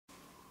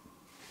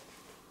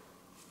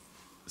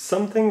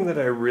Something that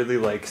I really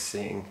like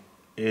seeing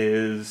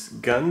is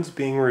guns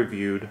being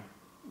reviewed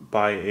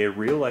by a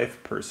real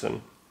life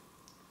person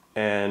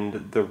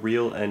and the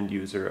real end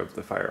user of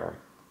the firearm.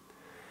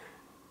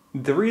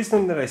 The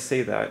reason that I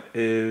say that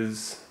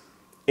is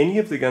any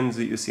of the guns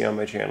that you see on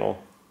my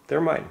channel,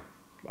 they're mine.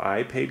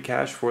 I paid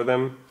cash for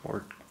them,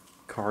 or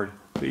card,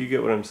 but you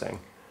get what I'm saying.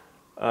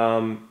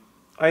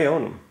 I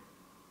own them.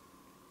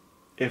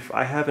 If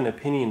I have an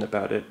opinion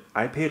about it,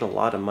 I paid a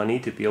lot of money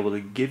to be able to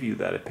give you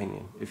that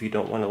opinion. If you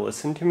don't want to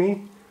listen to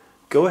me,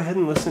 go ahead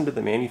and listen to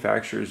the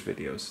manufacturer's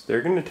videos.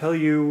 They're going to tell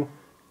you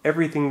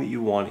everything that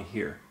you want to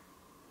hear.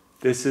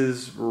 This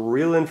is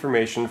real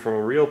information from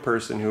a real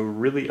person who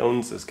really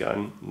owns this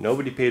gun.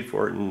 Nobody paid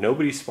for it, and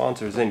nobody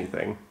sponsors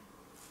anything.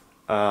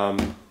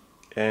 And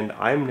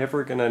I'm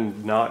never going to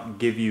not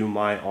give you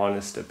my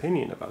honest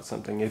opinion about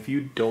something. If you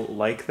don't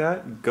like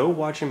that, go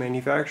watch a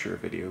manufacturer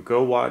video.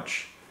 Go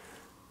watch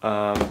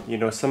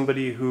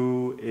somebody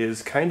who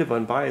is kind of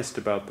unbiased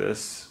about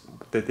this,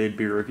 that they'd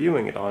be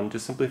reviewing it on,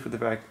 just simply for the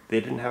fact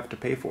they didn't have to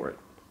pay for it.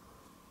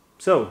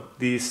 So,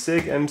 the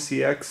Sig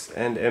MCX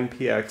and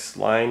MPX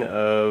line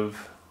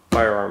of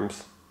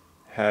firearms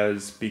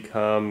has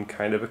become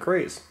kind of a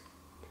craze.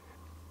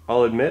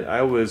 I'll admit,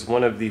 I was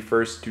one of the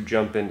first to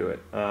jump into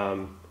it.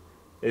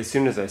 As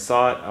soon as I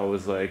saw it, I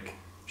was like,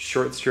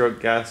 short stroke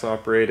gas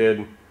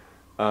operated,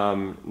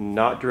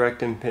 not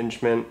direct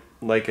impingement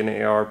like an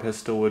AR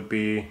pistol would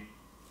be.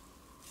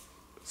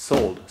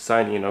 Sold.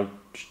 Sign,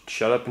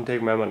 shut up and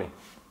take my money.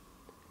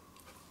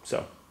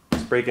 So,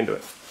 let's break into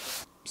it.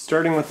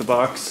 Starting with the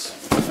box,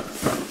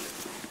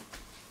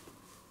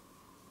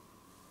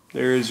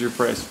 there's your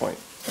price point.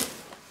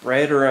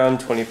 Right around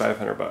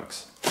 2,500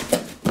 bucks.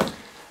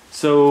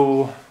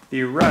 So,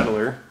 the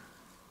Rattler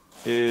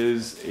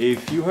is a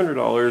few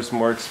 $100s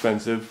more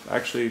expensive,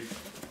 actually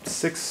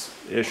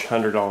 $6-ish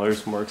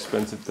 $100 more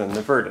expensive than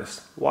the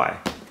Virtus. Why?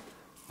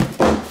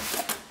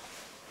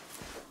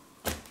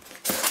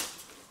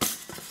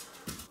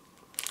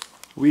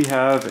 We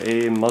have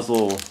a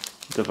muzzle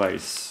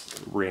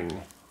device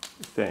ring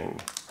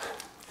thing.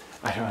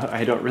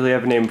 I don't really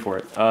have a name for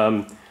it.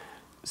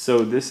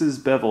 So this is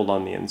beveled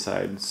on the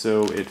inside,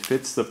 so it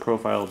fits the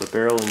profile of the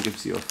barrel and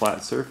gives you a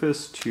flat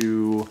surface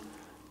to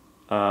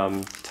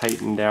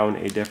tighten down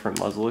a different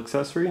muzzle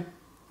accessory,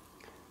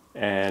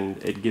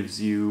 and it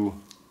gives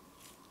you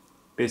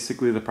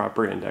basically the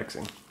proper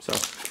indexing. So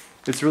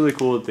it's really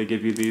cool that they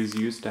give you these.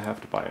 You used to have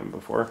to buy them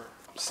before.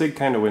 Sig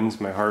kind of wins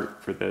my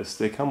heart for this.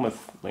 They come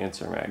with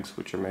Lancer mags,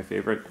 which are my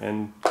favorite,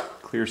 and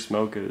clear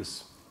smoke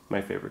is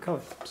my favorite color.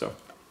 So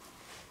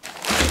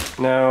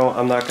now,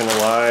 I'm not gonna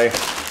lie,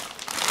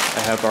 I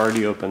have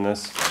already opened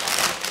this.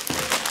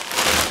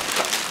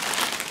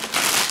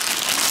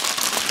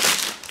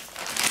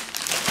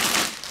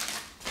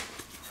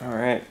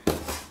 Alright.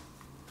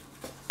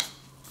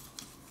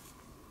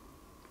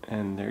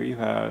 And there you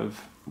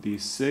have the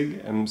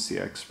Sig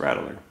MCX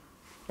Rattler.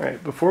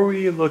 Alright, before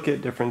we look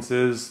at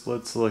differences,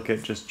 let's look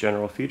at just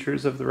general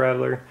features of the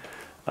Rattler.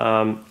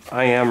 I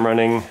am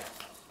running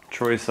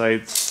Troy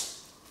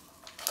sights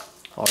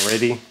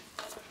already.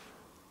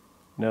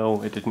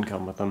 No, it didn't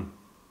come with them.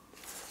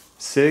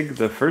 Sig,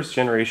 the first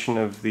generation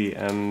of the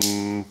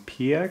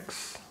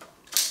MPX,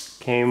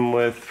 came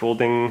with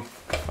folding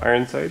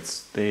iron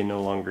sights. They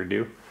no longer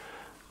do.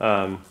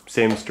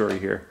 Same story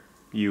here.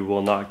 You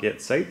will not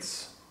get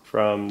sights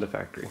from the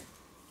factory.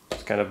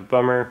 It's kind of a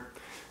bummer,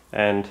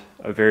 and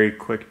a very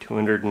quick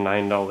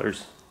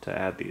 $209 to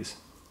add these.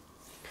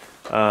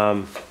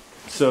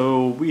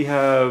 So we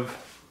have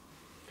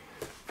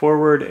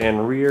forward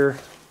and rear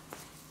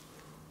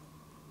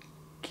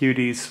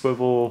QD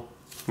swivel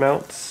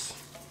mounts.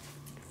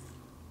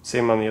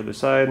 Same on the other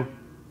side.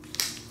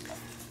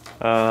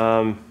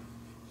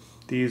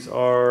 These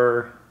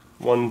are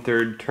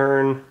 1/3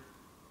 turn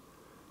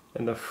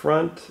in the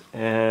front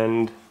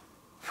and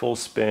full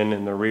spin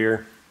in the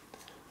rear.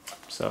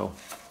 So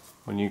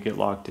when you get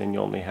locked in, you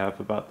only have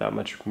about that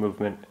much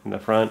movement in the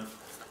front,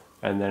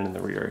 and then in the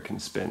rear it can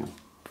spin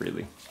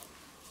freely.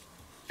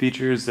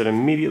 Features that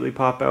immediately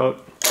pop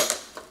out: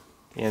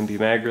 ambi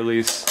mag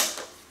release.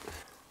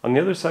 On the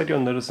other side, you'll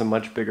notice a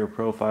much bigger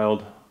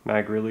profiled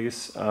mag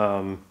release.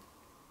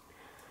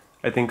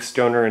 I think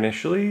Stoner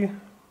initially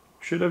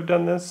should have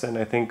done this, and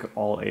I think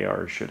all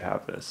ARs should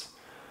have this.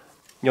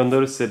 You'll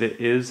notice that it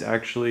is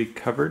actually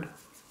covered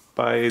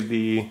by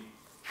the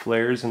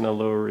flares in the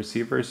lower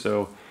receiver,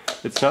 so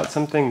it's not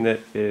something that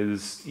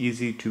is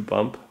easy to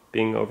bump,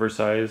 being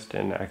oversized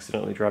and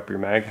accidentally drop your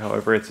mag.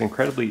 However, it's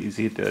incredibly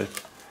easy to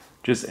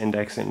just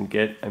index and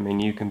get. I mean,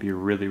 you can be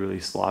really, really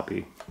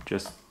sloppy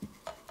just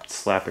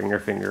slapping your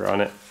finger on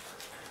it.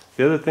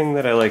 The other thing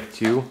that I like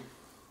too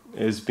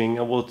is being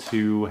able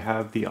to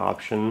have the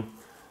option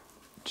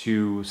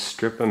to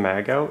strip a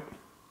mag out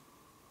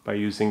by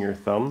using your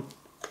thumb.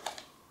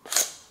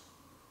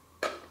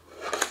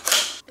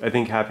 I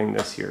think having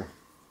this here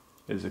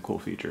is a cool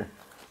feature.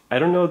 I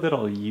don't know that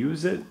I'll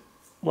use it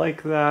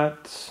like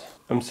that.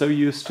 I'm so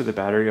used to the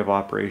battery of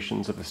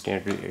operations of a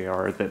standard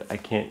AR that I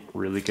can't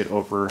really get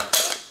over,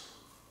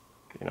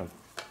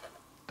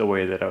 the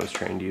way that I was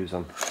trained to use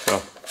them.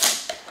 So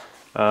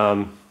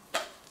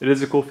it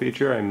is a cool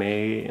feature. I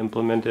may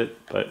implement it,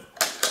 but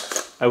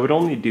I would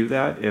only do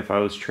that if I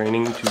was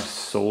training to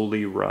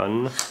solely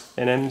run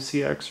an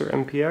MCX or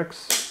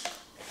MPX,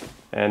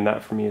 and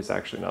that for me is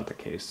actually not the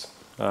case.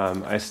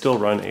 I still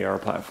run AR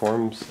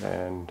platforms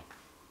and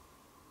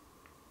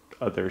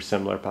other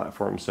similar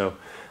platforms, so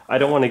I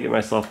don't want to get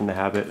myself in the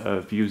habit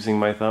of using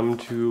my thumb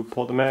to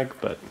pull the mag,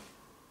 but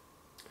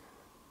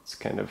it's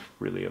kind of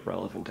really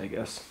irrelevant, I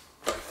guess.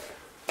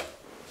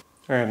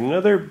 Alright,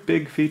 another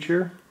big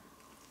feature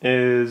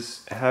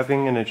is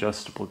having an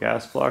adjustable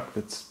gas block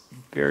that's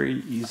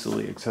very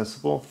easily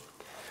accessible.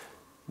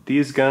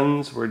 These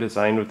guns were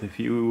designed with a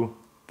few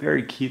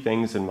very key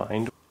things in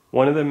mind.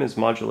 One of them is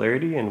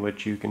modularity, in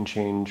which you can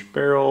change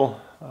barrel,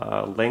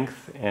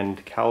 length,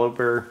 and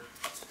caliber.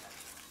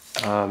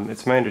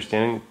 It's my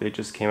understanding that they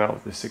just came out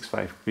with the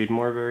 6.5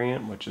 Creedmoor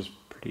variant, which is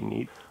pretty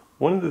neat.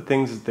 One of the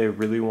things that they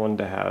really wanted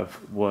to have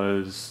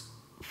was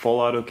full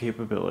auto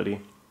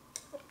capability,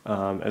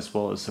 as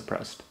well as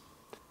suppressed.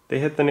 They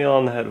hit the nail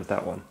on the head with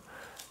that one.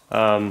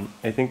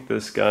 I think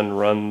this gun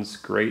runs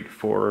great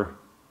for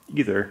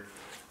either.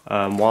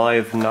 While I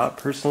have not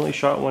personally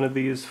shot one of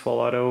these full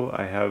auto,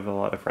 I have a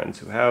lot of friends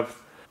who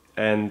have,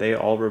 and they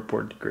all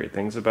reported great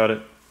things about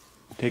it.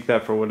 Take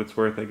that for what it's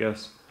worth, I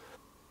guess.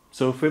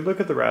 So if we look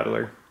at the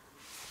Rattler,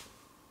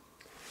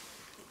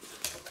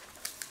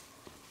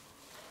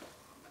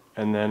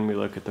 and then we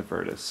look at the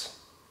Virtus,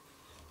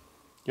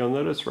 you'll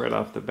notice right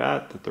off the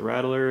bat that the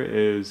Rattler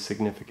is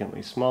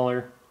significantly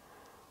smaller,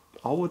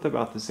 all with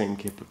about the same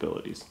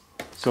capabilities.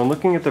 So in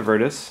looking at the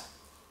Virtus,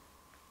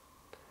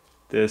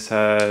 this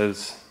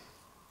has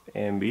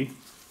ambi,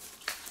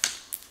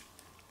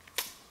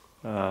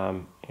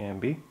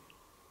 ambi.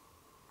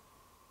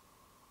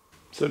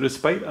 So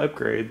despite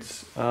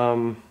upgrades,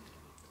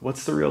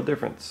 what's the real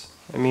difference?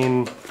 I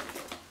mean,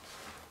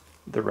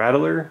 the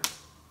Rattler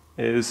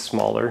is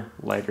smaller,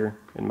 lighter,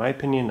 in my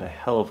opinion a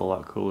hell of a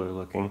lot cooler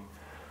looking,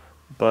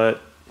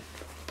 but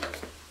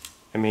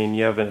I mean,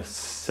 you have a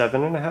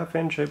 7.5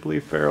 inch, I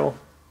believe, barrel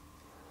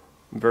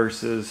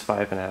versus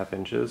 5.5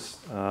 inches.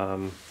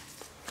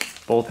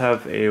 Both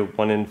have a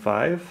 1 in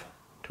 5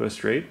 to a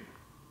straight.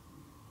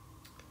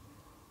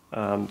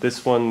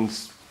 This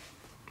one's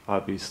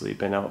obviously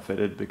been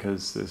outfitted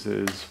because this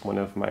is one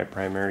of my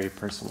primary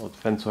personal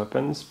defense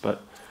weapons,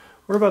 but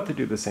we're about to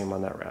do the same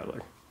on that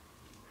Rattler.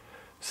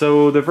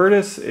 So the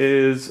Virtus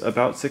is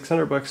about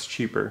 $600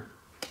 cheaper.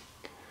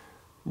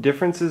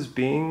 Differences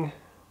being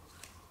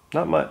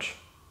not much.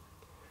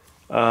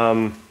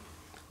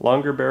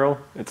 Longer barrel,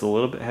 it's a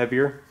little bit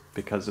heavier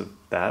because of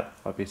that,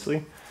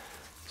 obviously.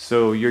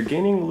 So you're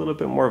gaining a little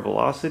bit more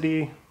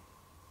velocity,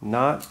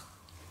 not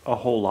a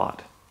whole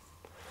lot.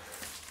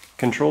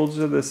 Controls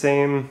are the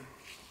same,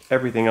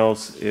 everything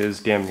else is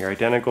damn near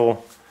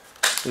identical.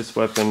 This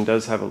weapon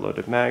does have a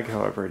loaded mag,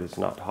 however it is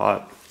not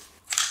hot.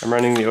 I'm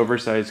running the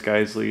oversized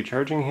Geisley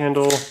charging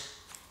handle,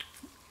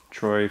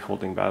 Troy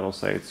folding battle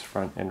sights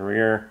front and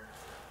rear,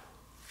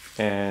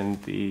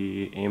 and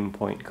the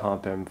Aimpoint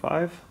Comp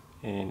M5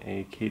 in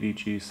a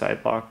KDG side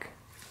lock.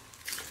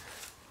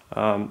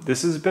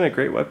 This has been a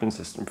great weapon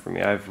system for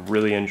me. I've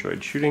really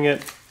enjoyed shooting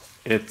it.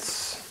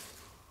 It's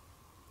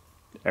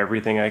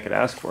everything I could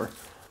ask for.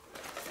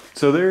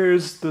 So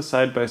there's the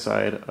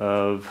side-by-side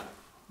of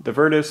the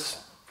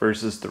Virtus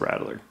versus the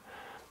Rattler.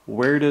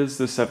 Where does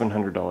the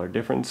 $700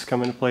 difference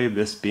come into play,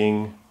 this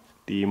being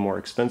the more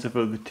expensive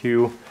of the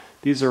two?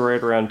 These are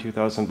right around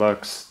 2,000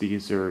 bucks.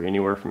 These are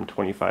anywhere from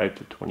 25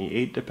 to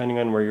 28 depending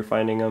on where you're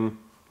finding them.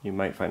 You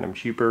might find them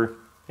cheaper,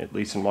 at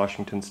least in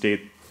Washington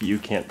State. You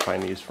can't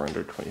find these for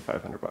under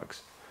 2,500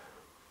 bucks.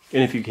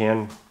 And if you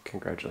can,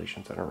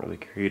 congratulations, I don't really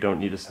care. You don't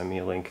need to send me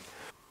a link.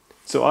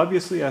 So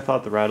obviously I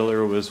thought the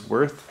Rattler was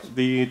worth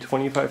the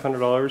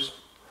 $2,500.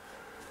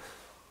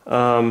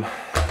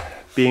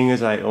 Being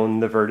as I own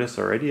the Virtus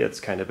already,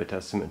 it's kind of a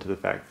testament to the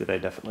fact that I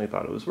definitely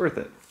thought it was worth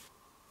it.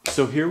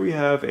 So here we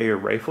have a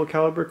rifle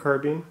caliber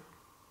carbine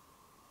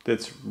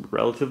that's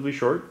relatively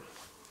short.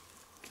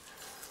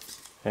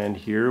 And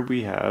here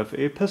we have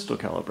a pistol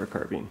caliber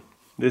carbine.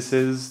 This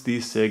is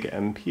the Sig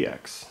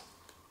MPX.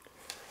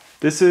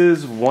 This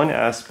is one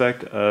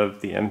aspect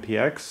of the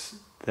MPX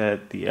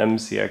that the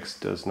MCX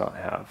does not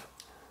have.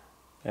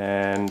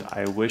 And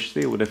I wish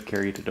they would have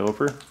carried it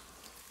over,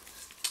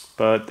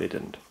 but they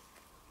didn't.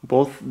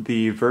 Both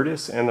the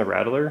Virtus and the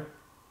Rattler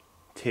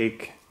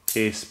take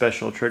a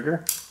special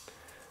trigger.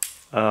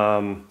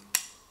 The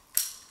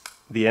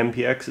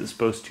MPX is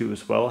supposed to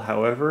as well.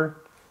 However,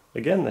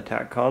 again, the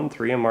TacCon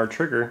 3MR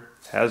trigger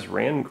has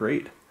ran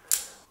great.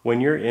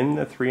 When you're in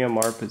the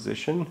 3MR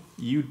position,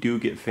 you do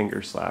get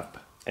finger slap,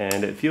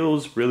 and it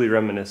feels really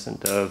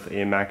reminiscent of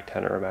a Mac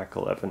 10 or a Mac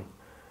 11.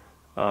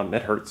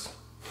 It hurts.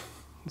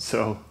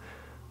 So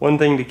one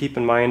thing to keep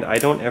in mind, I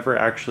don't ever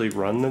actually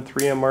run the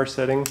 3MR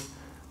setting.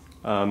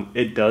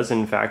 It does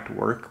in fact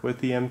work with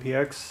the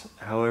MPX.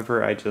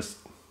 However,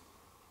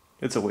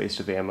 it's a waste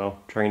of ammo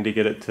trying to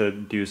get it to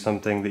do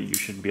something that you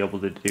should be able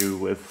to do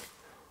with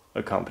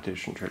a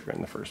competition trigger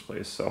in the first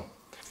place. So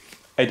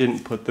I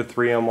didn't put the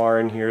 3MR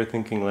in here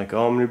thinking like,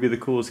 oh, I'm gonna be the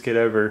coolest kid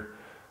ever.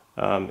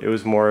 It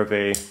was more of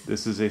a,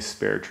 this is a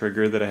spare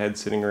trigger that I had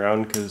sitting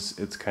around because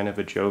it's kind of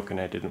a joke and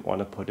I didn't want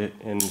to put it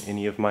in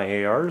any of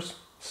my ARs.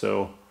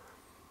 So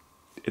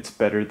it's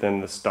better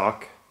than the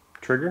stock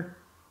trigger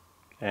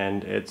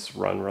and it's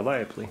run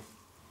reliably.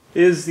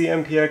 Is the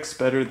MPX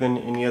better than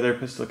any other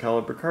pistol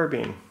caliber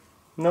carbine?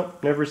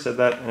 Nope, never said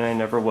that and I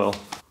never will.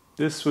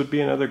 This would be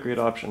another great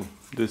option.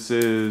 This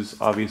is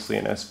obviously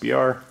an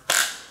SBR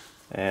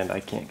and I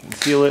can't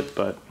conceal it,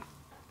 but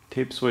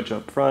tape switch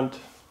up front.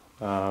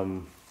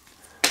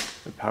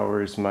 It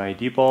powers my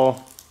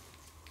D-ball.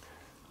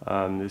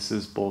 This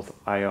is both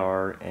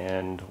IR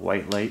and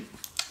white light.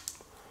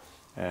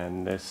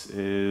 And this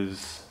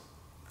is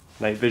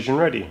night vision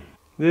ready.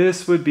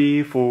 This would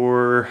be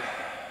for,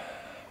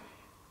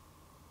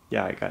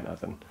 yeah, I got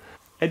nothing.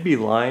 I'd be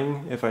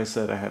lying if I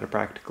said I had a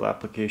practical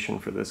application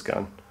for this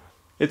gun.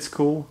 It's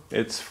cool,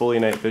 it's fully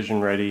night vision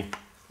ready.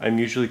 I'm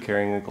usually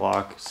carrying a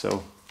Glock,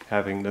 so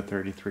having the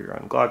 33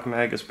 round Glock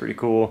mag is pretty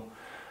cool.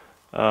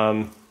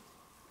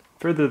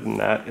 Further than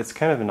that, it's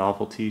kind of a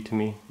novelty to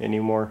me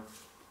anymore.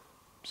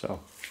 So,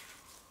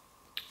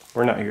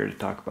 we're not here to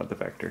talk about the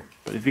Vector.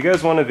 But if you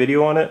guys want a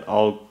video on it,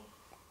 I'll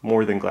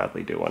more than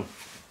gladly do one.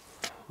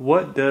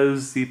 What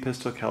does the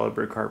pistol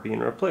caliber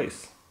carbine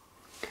replace?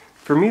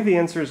 For me, the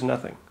answer is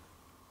nothing.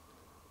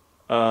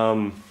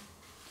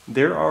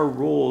 There are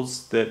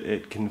roles that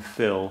it can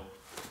fill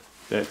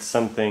that's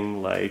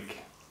something like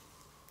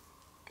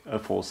a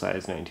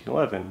full-size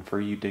 1911. For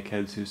you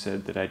dickheads who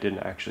said that I didn't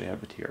actually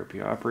have a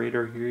TRP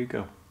operator, here you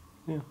go.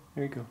 Yeah,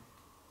 here you go.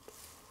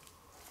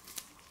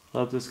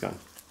 Love this gun.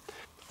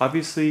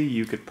 Obviously,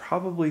 you could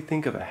probably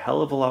think of a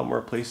hell of a lot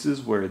more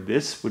places where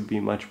this would be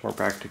much more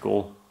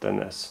practical than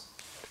this.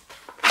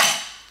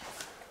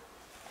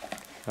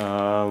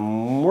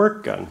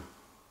 Work gun.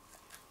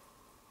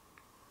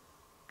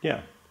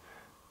 Yeah.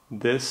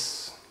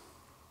 This,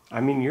 I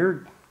mean,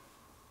 you're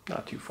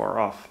not too far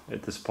off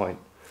at this point.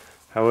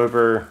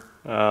 However,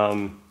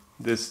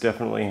 this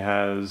definitely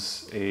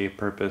has a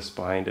purpose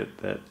behind it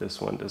that this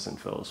one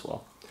doesn't fill as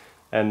well.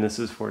 And this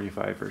is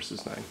 45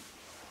 versus 9.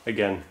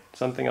 Again,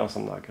 something else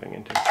I'm not getting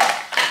into.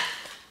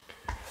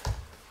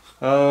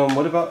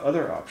 What about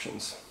other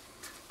options?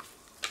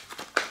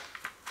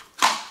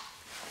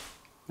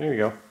 There you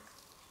go.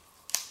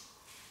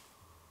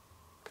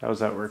 How does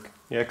that work?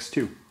 The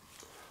X2.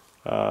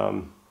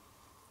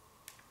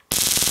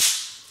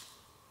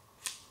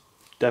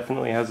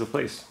 Definitely has a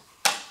place.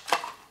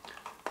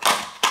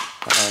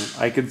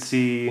 I could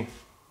see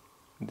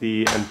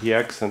the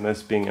MPX and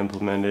this being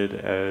implemented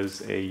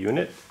as a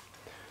unit.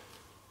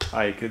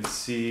 I could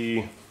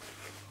see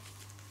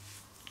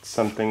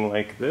something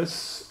like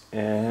this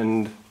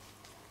and,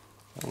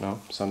 I don't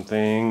know,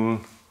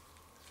 something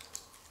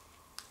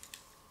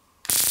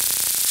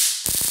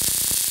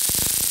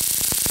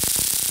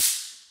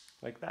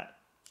like that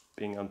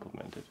being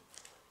implemented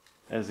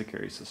as a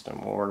carry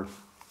system, or,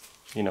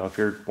 you know, if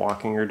you're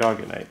walking your dog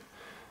at night.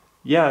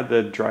 Yeah,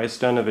 the dry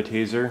stun of a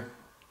taser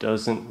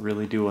doesn't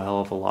really do a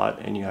hell of a lot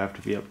and you have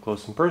to be up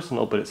close and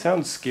personal, but it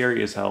sounds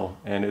scary as hell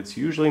and it's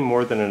usually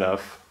more than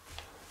enough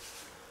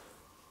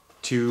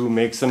to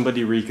make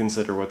somebody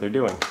reconsider what they're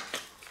doing.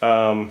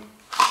 Let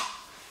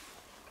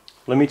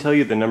me tell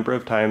you the number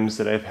of times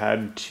that I've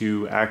had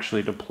to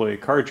actually deploy a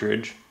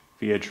cartridge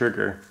via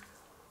trigger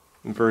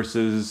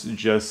versus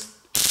just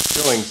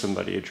showing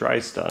somebody a dry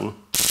stun,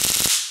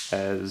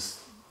 as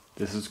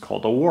this is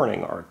called a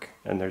warning arc,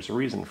 and there's a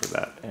reason for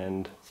that,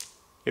 and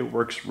it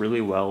works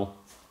really well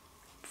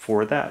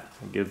for that.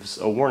 It gives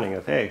a warning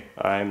of, hey,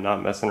 I'm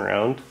not messing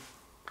around,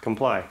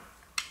 comply.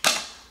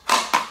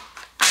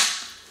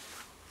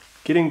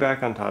 Getting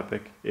back on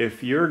topic,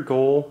 if your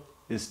goal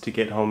is to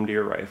get home to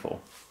your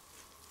rifle,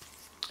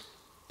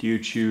 do you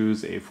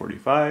choose a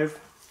 45,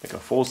 like a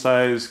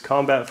full-size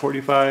combat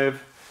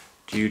 45?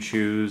 Do you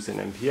choose an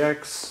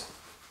MPX?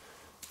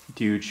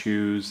 Do you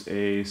choose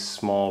a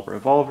small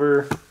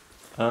revolver?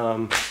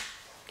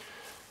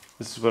 This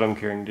is what I'm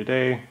carrying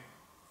today,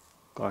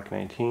 Glock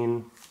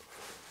 19.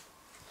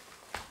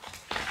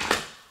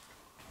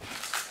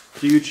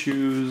 Do you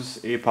choose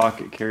a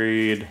pocket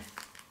carried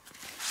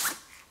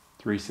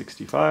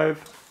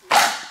 365?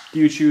 Do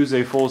you choose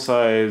a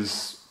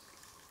full-size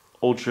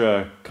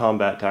ultra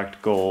combat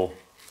tactical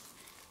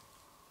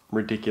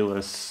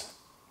ridiculous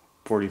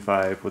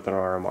 45 with an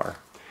RMR?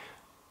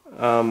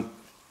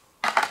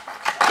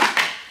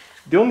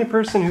 The only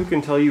person who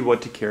can tell you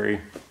what to carry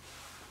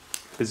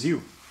is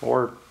you,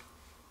 or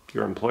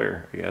your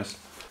employer, I guess.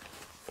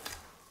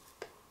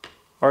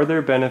 Are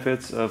there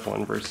benefits of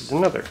one versus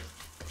another?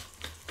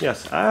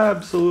 Yes,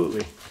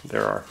 absolutely,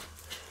 there are.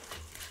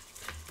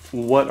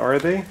 What are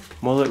they?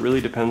 Well, it really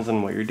depends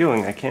on what you're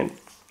doing. I can't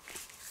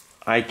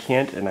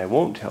and I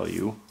won't tell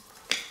you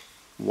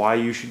why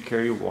you should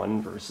carry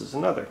one versus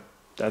another.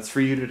 That's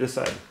for you to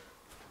decide.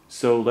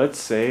 So let's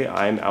say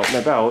I'm out and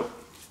about,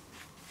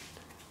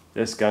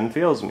 this gun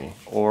fails me,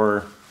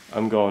 or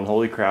I'm going,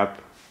 holy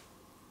crap,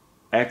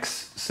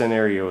 X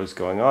scenario is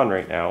going on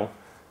right now,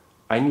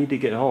 I need to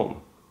get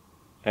home.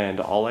 and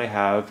all I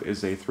have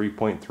is a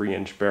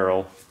 3.3-inch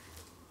barrel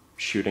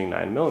shooting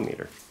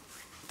 9mm.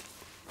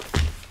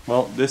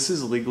 Well, this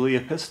is legally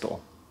a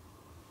pistol.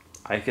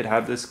 I could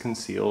have this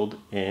concealed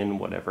in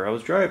whatever I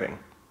was driving.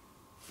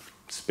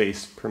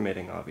 Space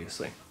permitting,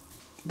 obviously.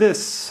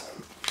 This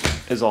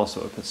is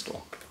also a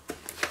pistol.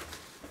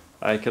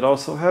 I could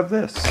also have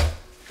this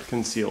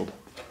concealed.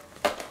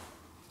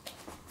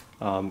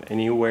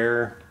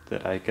 Anywhere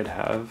that I could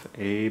have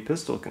a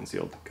pistol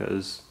concealed,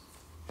 because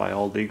by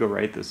all legal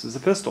right, this is a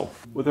pistol.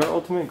 With our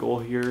ultimate goal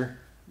here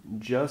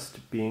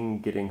just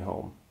being getting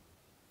home.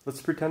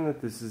 Let's pretend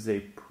that this is a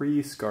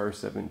pre-SCAR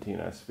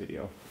 17S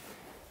video.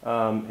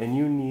 And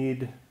you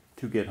need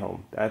to get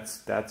home.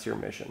 That's your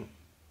mission.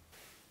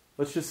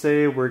 Let's just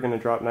say we're going to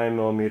drop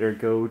 9mm,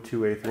 go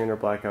to a 300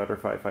 blackout or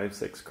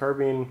 5.56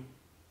 carbine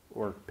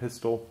or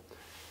pistol.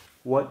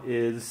 What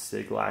is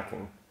SIG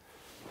lacking?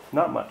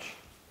 Not much.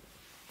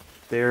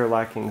 They're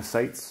lacking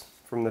sights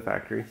from the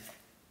factory.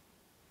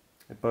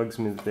 It bugs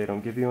me that they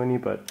don't give you any,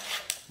 but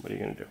what are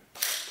you going to do?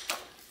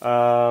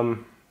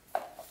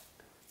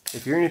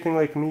 If you're anything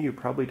like me, you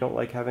probably don't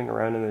like having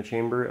around in the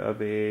chamber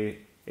of a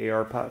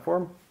AR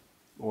platform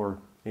or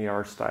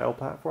AR style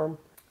platform.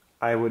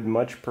 I would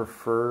much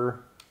prefer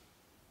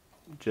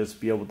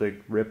just be able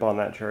to rip on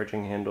that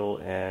charging handle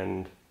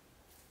and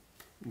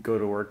go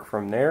to work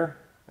from there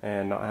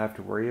and not have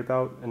to worry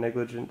about a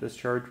negligent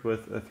discharge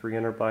with a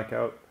 300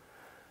 blackout.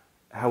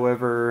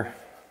 However,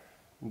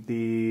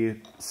 the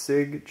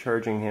SIG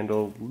charging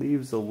handle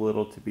leaves a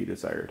little to be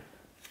desired.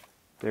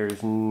 There's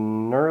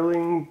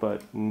knurling,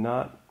 but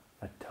not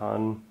a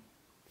ton.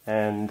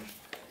 And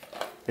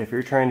if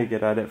you're trying to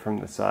get at it from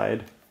the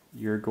side,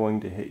 you're going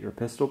to hit your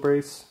pistol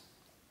brace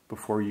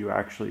before you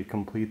actually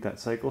complete that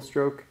cycle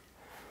stroke.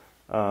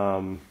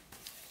 For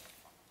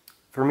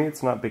me,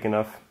 it's not big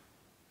enough,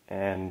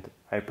 and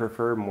I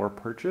prefer more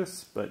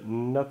purchase, but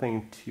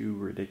nothing too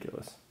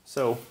ridiculous.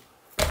 So,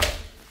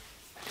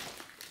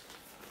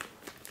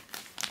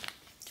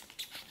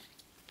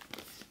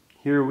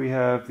 here we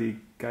have the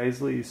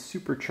Geissele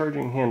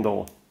Supercharging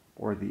Handle,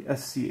 or the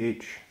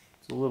SCH.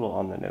 It's a little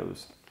on the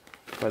nose,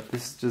 but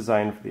this is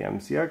designed for the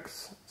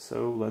MCX,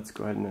 so let's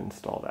go ahead and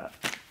install that.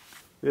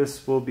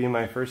 This will be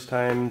my first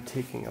time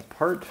taking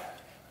apart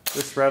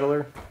this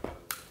Rattler.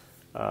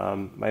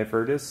 My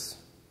Virtus,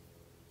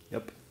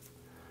 yep,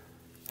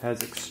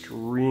 has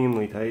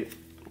extremely tight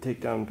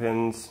takedown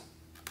pins.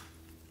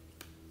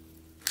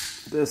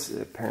 This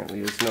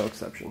apparently is no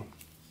exception.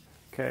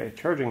 Okay,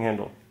 charging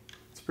handle.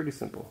 It's pretty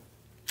simple.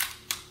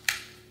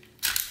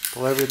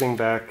 Pull everything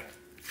back,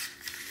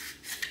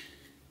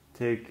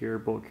 take your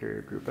bolt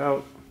carrier group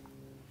out,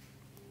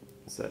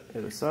 set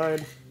it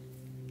aside,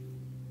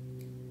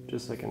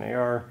 just like an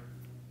AR,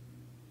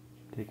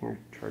 taking your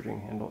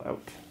charging handle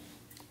out.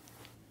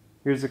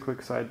 Here's a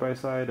quick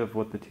side-by-side of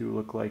what the two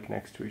look like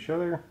next to each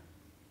other.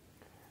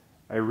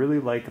 I really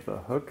like the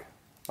hook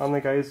on the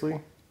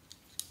Geissele.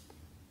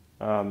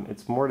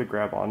 It's more to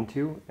grab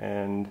onto,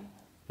 and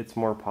it's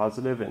more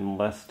positive and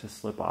less to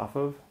slip off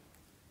of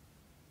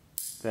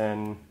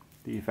than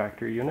the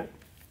factory unit.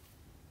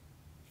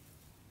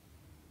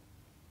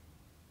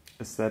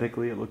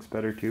 Aesthetically, it looks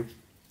better too.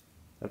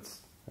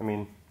 I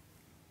mean,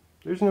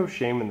 there's no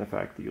shame in the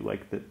fact that you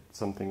like that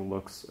something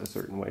looks a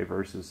certain way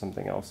versus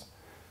something else.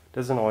 It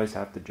doesn't always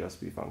have to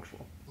just be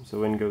functional.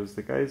 So in goes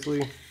the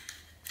Geissele.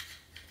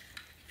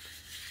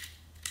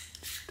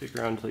 Stick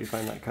around until you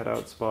find that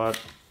cutout spot.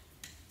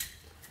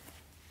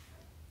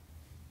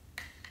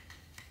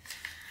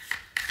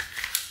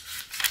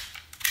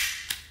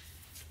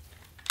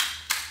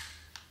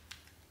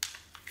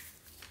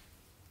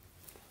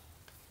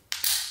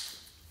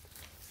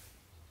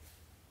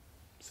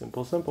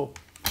 Simple, simple.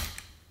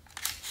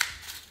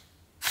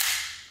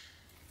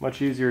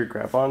 Much easier to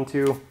grab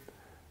onto.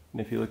 And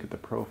if you look at the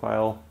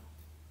profile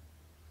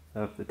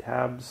of the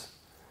tabs,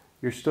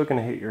 you're still going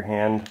to hit your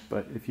hand,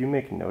 but if you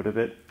make note of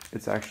it,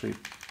 it's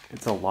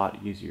a lot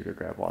easier to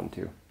grab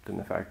onto than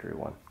the factory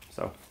one.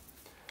 So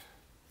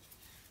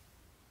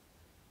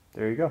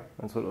there you go.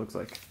 That's what it looks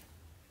like.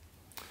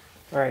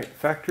 All right,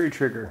 factory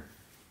trigger.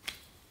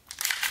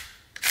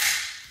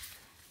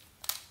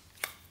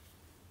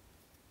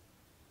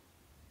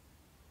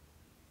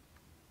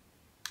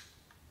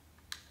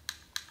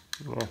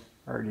 Yeah,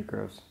 already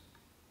gross.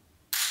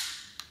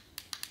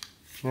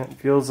 Yeah, it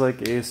feels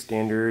like a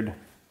standard,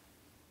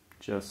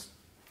 just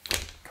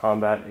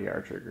combat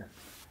AR trigger.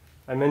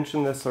 I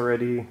mentioned this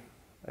already,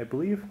 I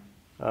believe.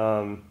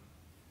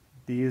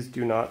 These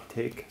do not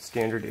take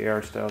standard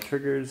AR style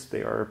triggers.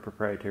 They are a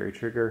proprietary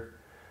trigger.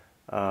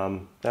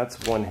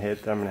 That's one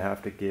hit that I'm gonna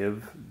have to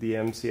give the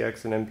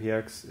MCX and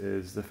MPX,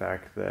 is the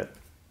fact that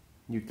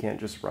you can't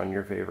just run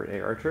your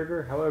favorite AR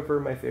trigger. However,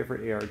 my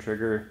favorite AR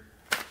trigger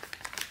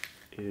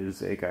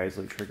is a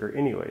Geissele trigger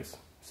anyways.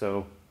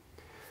 So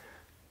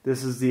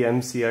this is the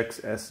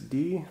MCX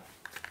SD.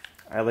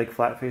 I like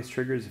flat face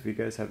triggers. If you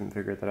guys haven't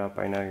figured that out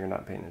by now, you're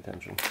not paying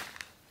attention.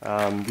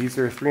 These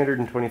are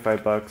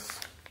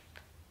 $325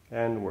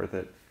 and worth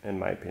it, in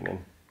my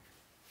opinion.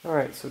 All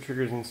right, so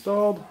trigger's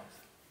installed.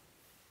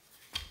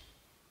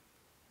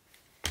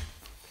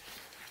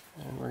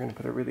 we're going to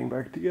put everything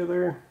back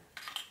together.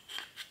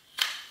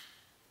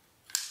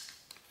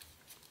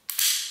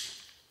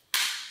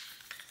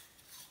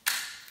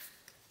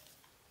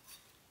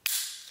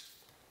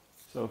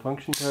 So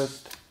function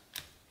test,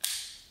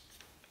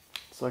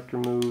 selector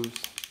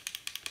moves,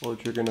 pull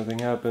the trigger, nothing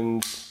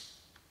happens.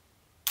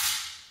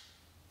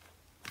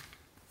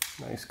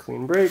 Nice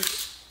clean break.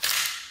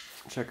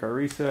 Check our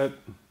reset.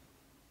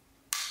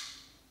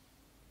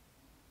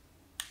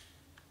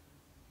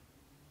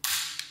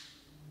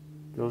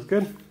 Feels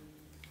good.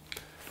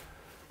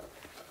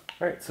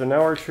 Alright, so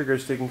now our trigger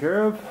is taken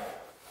care of.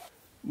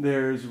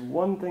 There's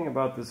one thing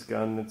about this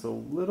gun that's a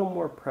little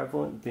more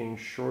prevalent being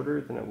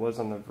shorter than it was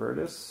on the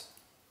Virtus,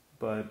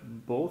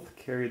 but both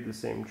carried the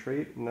same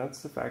trait, and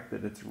that's the fact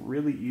that it's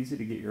really easy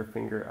to get your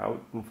finger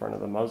out in front of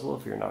the muzzle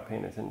if you're not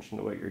paying attention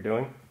to what you're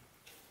doing.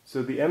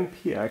 So the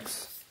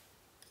MPX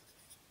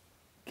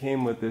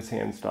came with this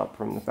hand stop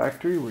from the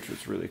factory, which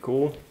was really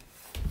cool.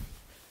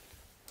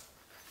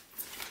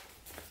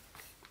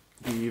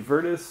 The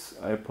Virtus,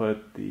 I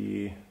put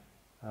the,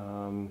 I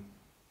don't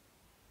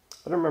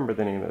remember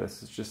the name of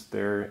this, it's just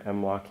their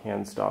M-Lock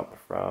hand stop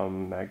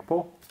from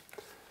Magpul.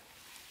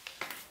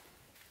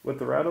 With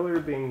the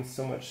Rattler being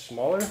so much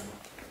smaller,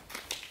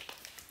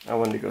 I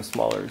wanted to go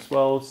smaller as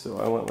well, so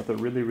I went with a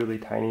really, really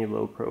tiny,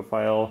 low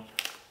profile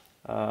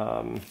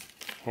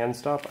hand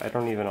stop. I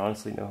don't even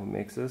honestly know who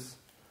makes this.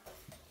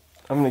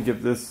 I'm going to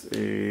give this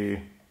a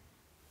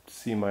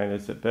C-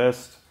 at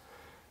best.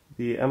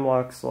 The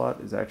M-Lock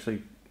slot is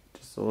actually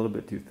just a little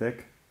bit too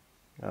thick.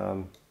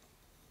 I'm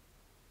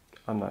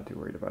not too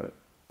worried about it,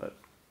 but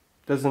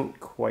it doesn't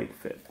quite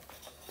fit.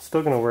 It's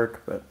still going to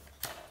work, but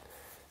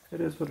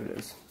it is what it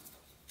is.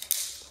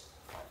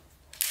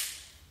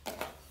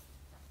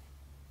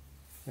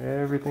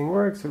 Everything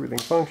works, everything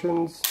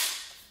functions.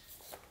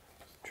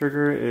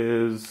 Trigger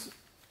is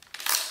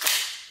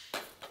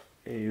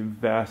a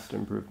vast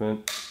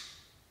improvement.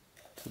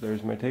 So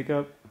there's my take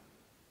up.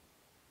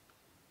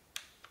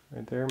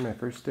 Right there, my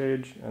first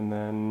stage, and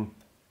then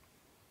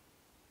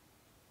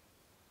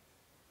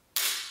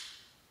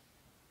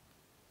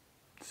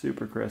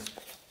super crisp.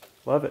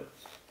 Love it.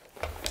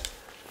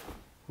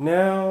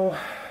 Now,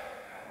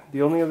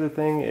 the only other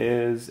thing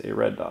is a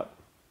red dot.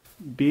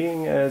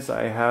 Being as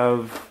I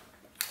have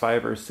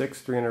 5 or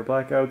 6 300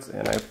 blackouts,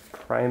 and I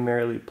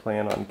primarily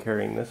plan on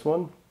carrying this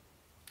one,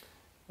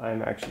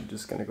 I'm actually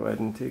just going to go ahead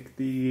and take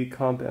the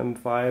Comp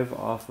M5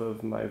 off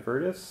of my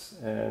Virtus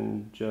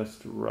and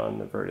just run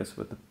the Virtus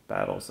with the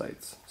battle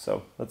sights.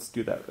 So let's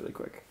do that really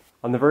quick.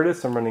 On the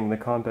Virtus, I'm running the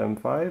Comp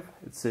M5.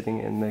 It's sitting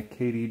in the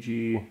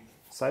KDG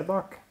side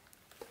lock.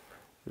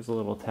 There's a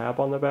little tab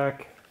on the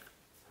back.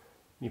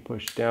 You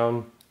push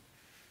down,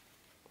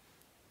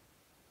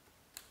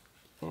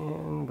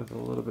 and with a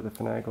little bit of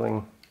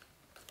finagling,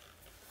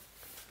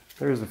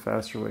 there's a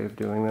faster way of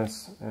doing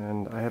this,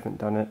 and I haven't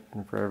done it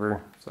in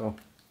forever, so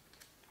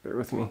bear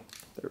with me.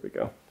 There we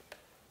go.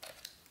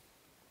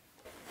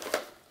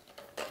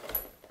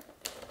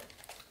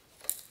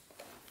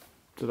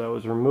 So that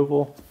was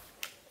removal.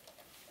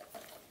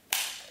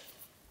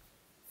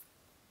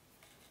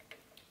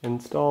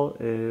 Install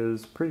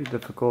is pretty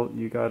difficult.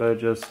 You gotta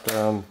just,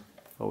 oh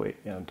wait,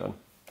 yeah, I'm done.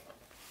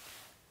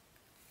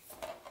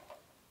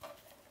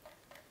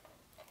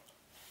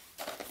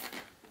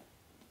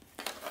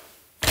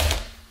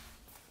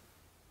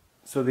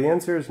 So the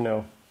answer is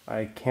no.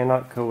 I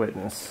cannot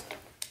co-witness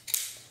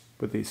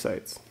with these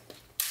sights.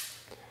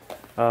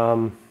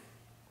 In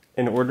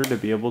order to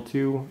be able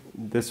to,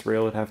 this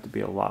rail would have to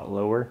be a lot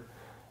lower,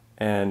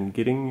 and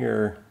getting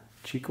your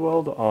cheek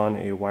weld on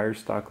a wire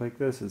stock like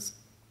this is,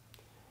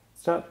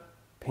 it's not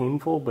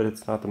painful, but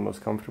it's not the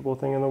most comfortable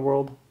thing in the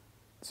world.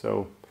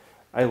 So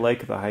I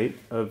like the height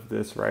of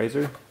this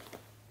riser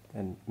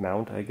and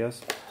mount, I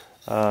guess.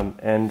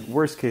 And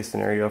worst case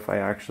scenario, if I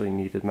actually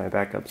needed my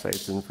backup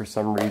sights and for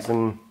some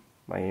reason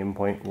my aim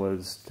point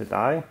was to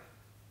die,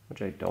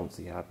 which I don't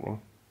see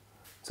happening.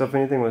 So if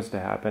anything was to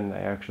happen, I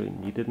actually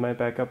needed my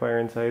backup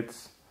iron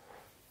sights,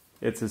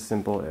 it's as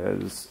simple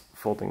as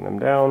folding them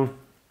down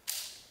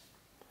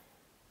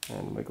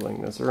and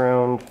wiggling this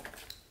around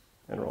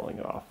and rolling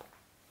it off.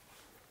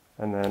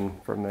 And then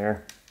from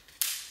there,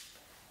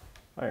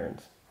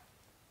 irons.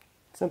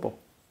 Simple.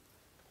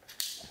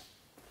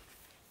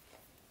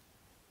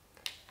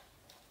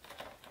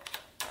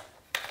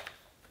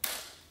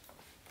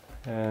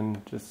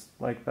 And just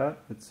like that,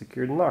 it's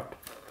secured and locked.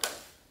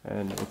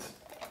 And it's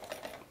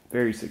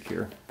very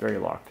secure, very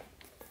locked.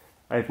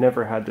 I've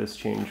never had this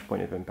change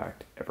point of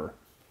impact, ever.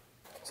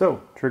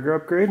 So, trigger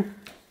upgrade,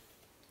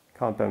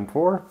 Comp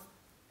M4,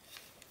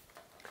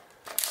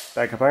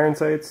 backup iron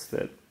sights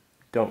that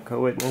don't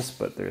co-witness,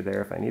 but they're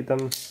there if I need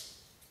them,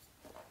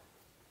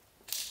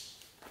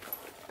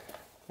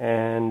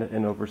 and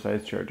an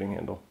oversized charging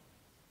handle.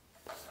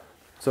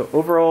 So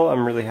overall,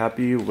 I'm really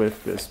happy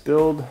with this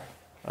build.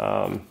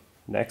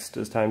 Next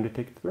is time to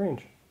take it to the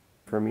range.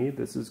 For me,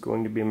 this is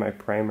going to be my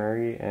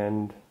primary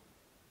and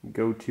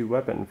go-to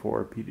weapon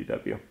for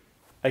PDW.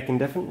 I can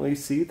definitely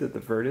see that the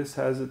Virtus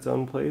has its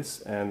own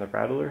place and the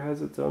Rattler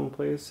has its own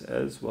place,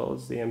 as well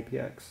as the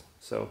MPX.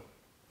 So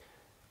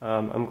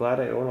I'm glad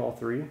I own all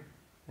three,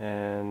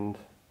 and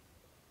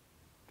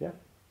yeah,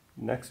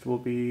 next will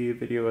be a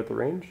video at the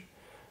range.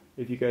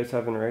 If you guys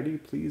haven't already,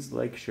 please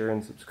like, share,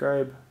 and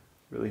subscribe.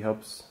 It really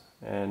helps.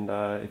 And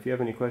if you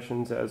have any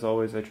questions, as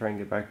always, I try and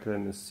get back to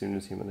them as soon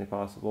as humanly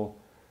possible.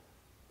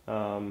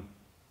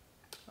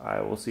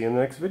 I will see you in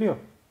the next video.